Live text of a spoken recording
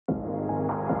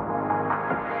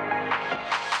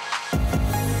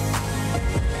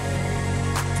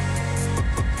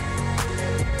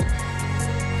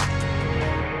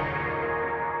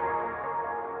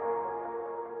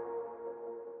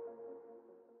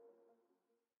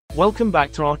Welcome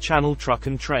back to our channel Truck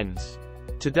and Trends.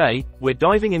 Today, we're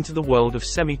diving into the world of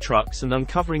semi-trucks and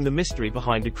uncovering the mystery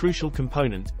behind a crucial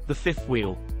component, the fifth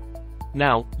wheel.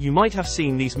 Now, you might have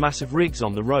seen these massive rigs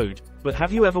on the road, but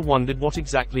have you ever wondered what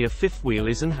exactly a fifth wheel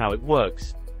is and how it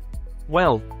works?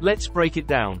 Well, let's break it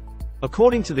down.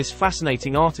 According to this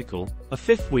fascinating article, a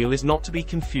fifth wheel is not to be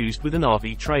confused with an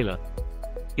RV trailer.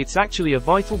 It's actually a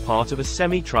vital part of a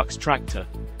semi-truck's tractor.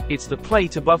 It's the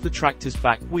plate above the tractor's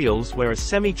back wheels where a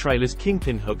semi-trailer's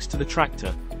kingpin hooks to the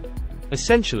tractor.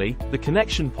 Essentially, the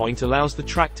connection point allows the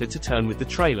tractor to turn with the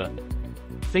trailer.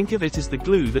 Think of it as the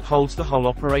glue that holds the whole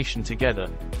operation together.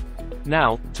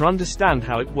 Now, to understand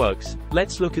how it works,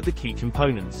 let's look at the key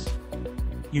components.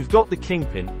 You've got the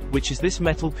kingpin, which is this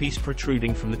metal piece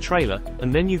protruding from the trailer,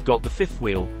 and then you've got the fifth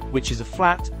wheel, which is a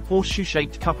flat,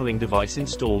 horseshoe-shaped coupling device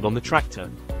installed on the tractor.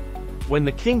 When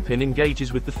the kingpin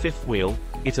engages with the fifth wheel,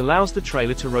 it allows the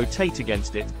trailer to rotate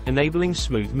against it, enabling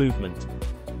smooth movement.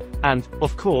 And,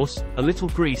 of course, a little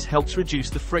grease helps reduce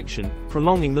the friction,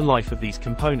 prolonging the life of these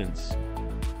components.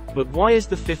 But why is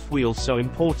the fifth wheel so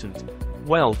important?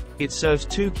 Well, it serves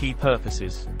two key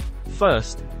purposes.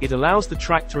 First, it allows the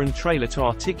tractor and trailer to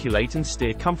articulate and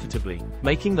steer comfortably,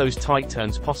 making those tight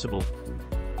turns possible.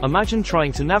 Imagine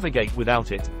trying to navigate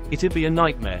without it, it'd be a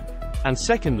nightmare. And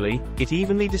secondly, it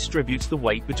evenly distributes the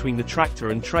weight between the tractor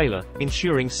and trailer,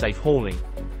 ensuring safe hauling.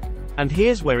 And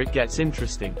here's where it gets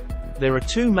interesting. There are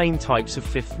two main types of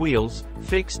fifth wheels,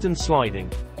 fixed and sliding.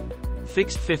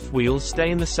 Fixed fifth wheels stay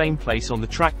in the same place on the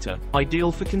tractor,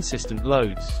 ideal for consistent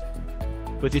loads.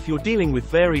 But if you're dealing with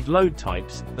varied load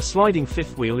types, a sliding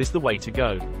fifth wheel is the way to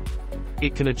go.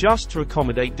 It can adjust to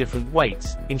accommodate different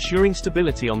weights, ensuring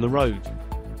stability on the road.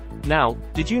 Now,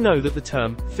 did you know that the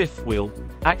term fifth wheel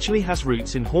actually has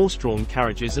roots in horse-drawn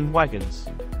carriages and wagons?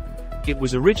 It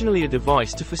was originally a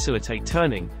device to facilitate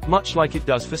turning, much like it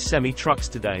does for semi-trucks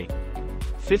today.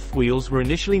 Fifth wheels were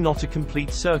initially not a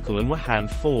complete circle and were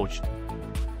hand-forged.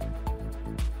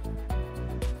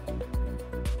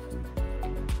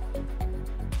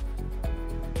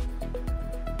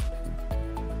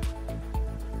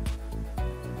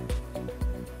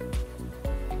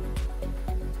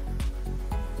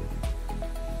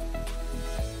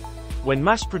 When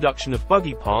mass production of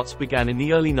buggy parts began in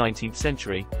the early 19th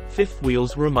century, fifth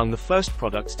wheels were among the first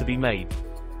products to be made.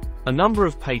 A number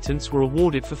of patents were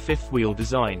awarded for fifth wheel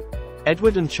design.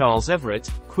 Edward and Charles Everett,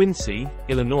 Quincy,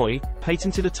 Illinois,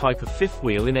 patented a type of fifth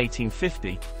wheel in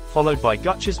 1850, followed by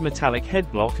Gutcher's metallic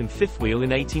headblock and fifth wheel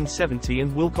in 1870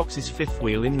 and Wilcox's fifth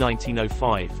wheel in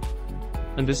 1905.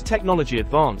 And as technology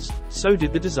advanced, so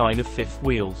did the design of fifth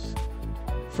wheels.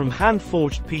 From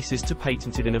hand-forged pieces to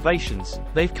patented innovations,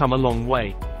 they've come a long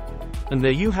way. And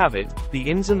there you have it, the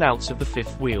ins and outs of the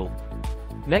fifth wheel.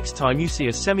 Next time you see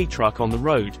a semi-truck on the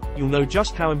road, you'll know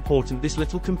just how important this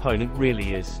little component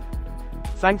really is.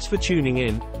 Thanks for tuning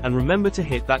in, and remember to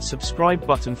hit that subscribe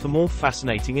button for more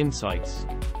fascinating insights.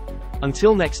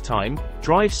 Until next time,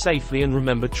 drive safely and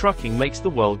remember trucking makes the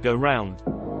world go round.